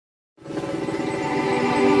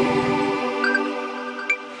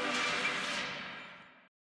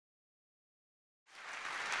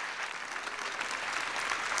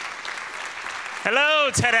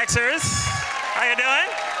Hello, TEDxers. How you doing?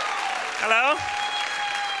 Hello.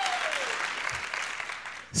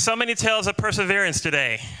 So many tales of perseverance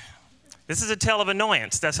today. This is a tale of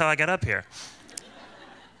annoyance. That's how I got up here.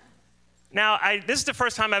 Now, this is the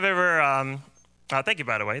first time I've ever, thank you,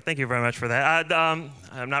 by the way. Thank you very much for that. I'm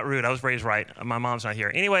not rude. I was raised right. My mom's not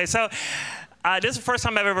here. Anyway, so this is the first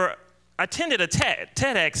time I've ever attended a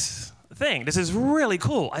TEDx thing. This is really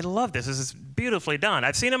cool. I love this. This is beautifully done.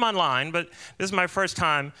 I've seen them online, but this is my first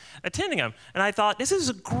time attending them. And I thought, this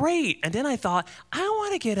is great. And then I thought, I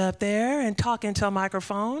want to get up there and talk into a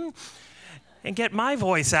microphone and get my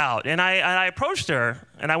voice out. And I approached her,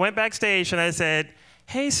 and I went backstage, and I said,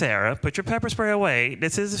 hey, Sarah, put your pepper spray away.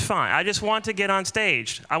 This is fine. I just want to get on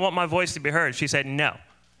stage. I want my voice to be heard. She said, no.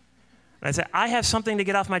 And I said, I have something to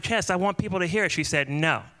get off my chest. I want people to hear it. She said,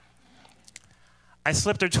 no. I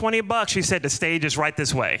slipped her $20. She said, the stage is right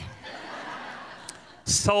this way.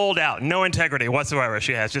 Sold out. No integrity whatsoever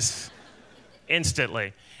she has, just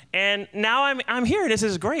instantly. And now I'm here. This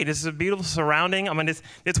is great. This is a beautiful surrounding. I'm on this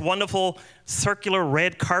wonderful circular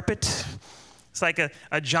red carpet. It's like a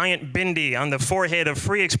giant bindi on the forehead of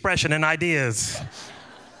free expression and ideas.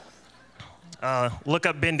 Look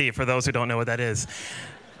up bindi for those who don't know what that is.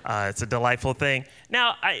 It's a delightful thing.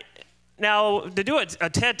 Now, to do a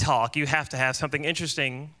TED Talk, you have to have something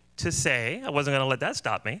interesting to say. I wasn't going to let that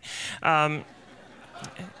stop me. And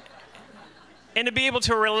to be able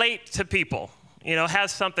to relate to people, you know, have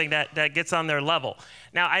something that gets on their level.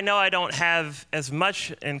 Now, I know I don't have as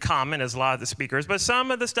much in common as a lot of the speakers, but some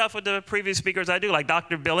of the stuff with the previous speakers I do, like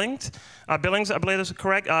Dr. Billings, I believe that's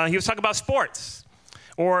correct. He was talking about sports,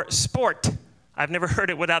 or sport. I've never heard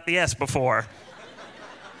it without the S before.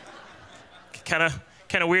 Kind of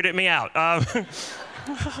weirded me out. Are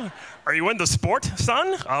you into sport,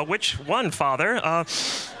 son? Which one, father?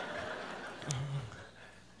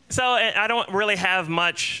 So I don't really have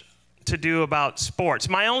much to do about sports.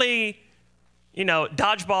 My only,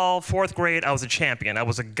 dodgeball, 4th grade, I was a champion. I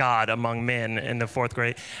was a god among men in the 4th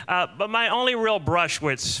grade. But my only real brush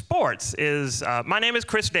with sports is, my name is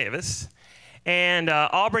Chris Davis, and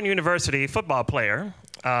Auburn University football player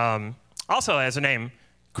also has a name,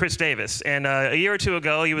 Chris Davis. And a year or two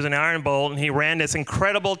ago, he was in Iron Bowl, and he ran this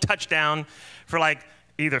incredible touchdown for like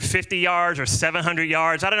either 50 yards or 700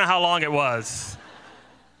 yards. I don't know how long it was.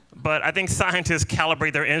 But I think scientists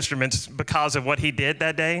calibrate their instruments because of what he did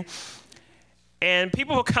that day. And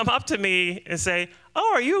people will come up to me and say,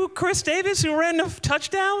 oh, are you Chris Davis who ran the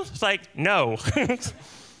touchdown? It's like, no.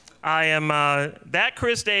 I am that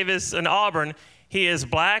Chris Davis in Auburn. He is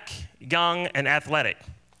black, young, and athletic.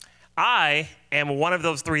 I am one of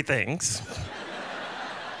those 3 things.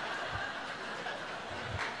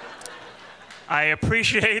 I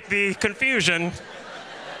appreciate the confusion.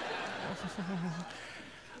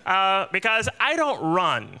 Because I don't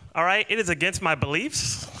run, all right? It is against my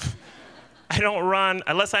beliefs. I don't run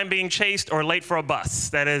unless I'm being chased or late for a bus.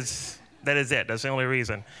 That is it. That's the only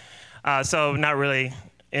reason. So not really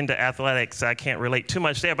into athletics. I can't relate too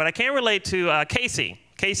much there. But I can relate to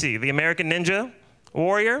Casey, the American Ninja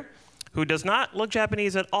Warrior, who does not look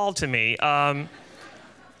Japanese at all to me. And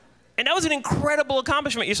that was an incredible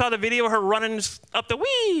accomplishment. You saw the video of her running up the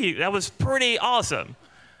whee. That was pretty awesome.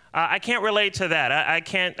 I can't relate to that. I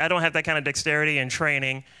don't have that kind of dexterity and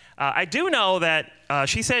training. I do know that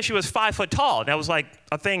she said she was 5 foot tall. That was like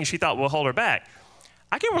a thing she thought will hold her back.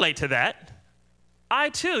 I can relate to that. I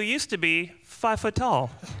too used to be 5 foot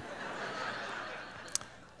tall.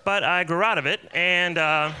 But I grew out of it, and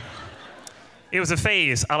it was a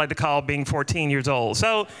phase I like to call being 14 years old.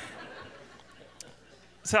 So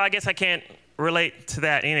I guess I can't relate to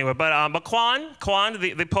that anyway. But Quan,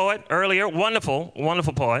 the poet earlier, wonderful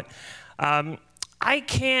poet. I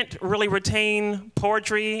can't really retain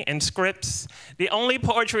poetry and scripts. The only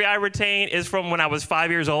poetry I retain is from when I was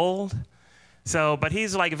 5 years old. But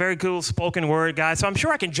he's like a very cool spoken word guy, so I'm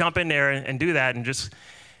sure I can jump in there and do that and just,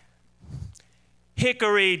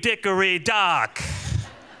 hickory dickory dock.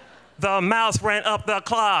 The mouse ran up the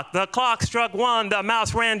clock struck 1, the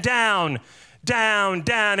mouse ran down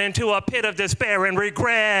into a pit of despair and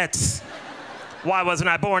regrets. Why wasn't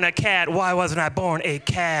I born a cat? Why wasn't I born a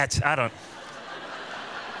cat? I don't.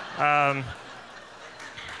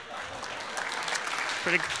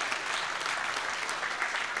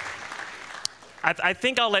 I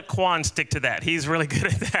think I'll let Quan stick to that. He's really good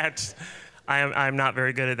at that. I'm not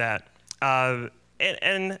very good at that.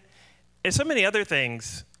 And so many other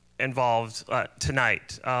things involved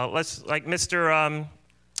tonight. Like Mr.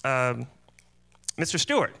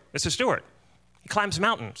 Stewart. He climbs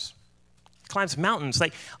mountains.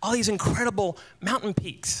 Like all these incredible mountain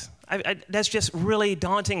peaks. That's just really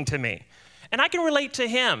daunting to me. And I can relate to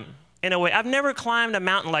him in a way. I've never climbed a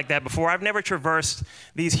mountain like that before. I've never traversed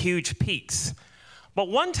these huge peaks. But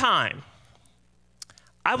one time,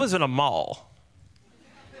 I was in a mall,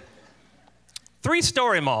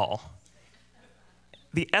 3-story mall.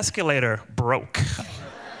 The escalator broke.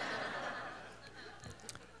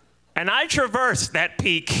 And I traversed that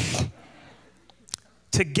peak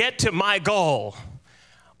to get to my goal.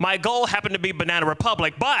 My goal happened to be Banana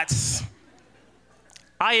Republic, but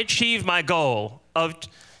I achieved my goal of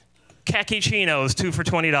khaki chinos, 2 for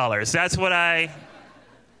 $20. That's what I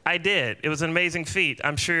did. It was an amazing feat.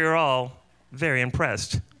 I'm sure you're all very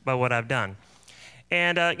impressed by what I've done.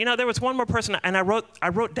 And you know, there was one more person, and I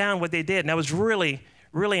wrote down what they did, and I was really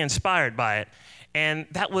inspired by it. And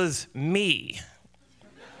that was me.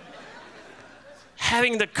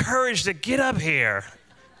 Having the courage to get up here,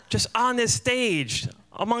 just on this stage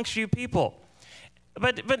amongst you people.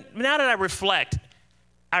 But now that I reflect,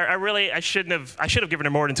 I should have given her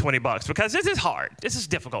more than $20 because this is hard. This is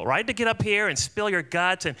difficult, right? To get up here and spill your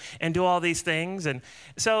guts and do all these things. And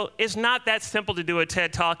so it's not that simple to do a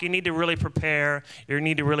TED Talk. You need to really prepare. You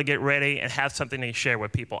need to really get ready and have something to share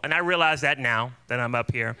with people. And I realize that now that I'm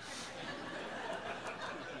up here.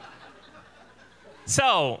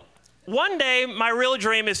 So one day, my real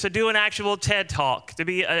dream is to do an actual TED Talk, to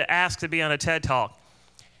be asked to be on a TED Talk.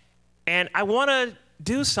 And I want to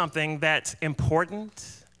do something that's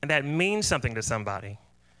important and that means something to somebody.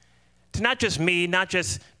 To not just me, not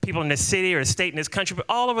just people in this city or state in this country, but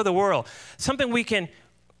all over the world. Something we can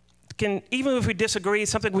even if we disagree,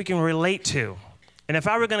 something we can relate to. And if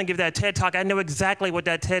I were going to give that TED Talk, I know exactly what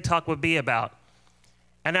that TED Talk would be about.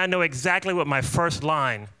 And I know exactly what my first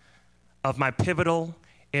line of my pivotal,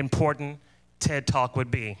 important TED Talk would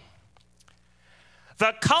be.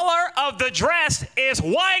 The color of the dress is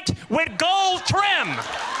white with gold trim.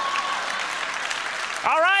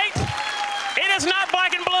 All right? It is not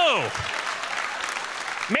black and blue.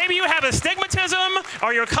 Maybe you have astigmatism,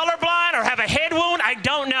 or you're colorblind, or have a head wound. I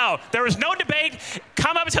don't know. There is no debate.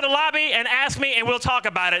 Come up to the lobby and ask me, and we'll talk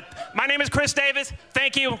about it. My name is Chris Davis.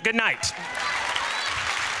 Thank you. Good night.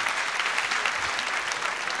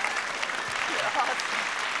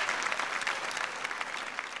 Awesome.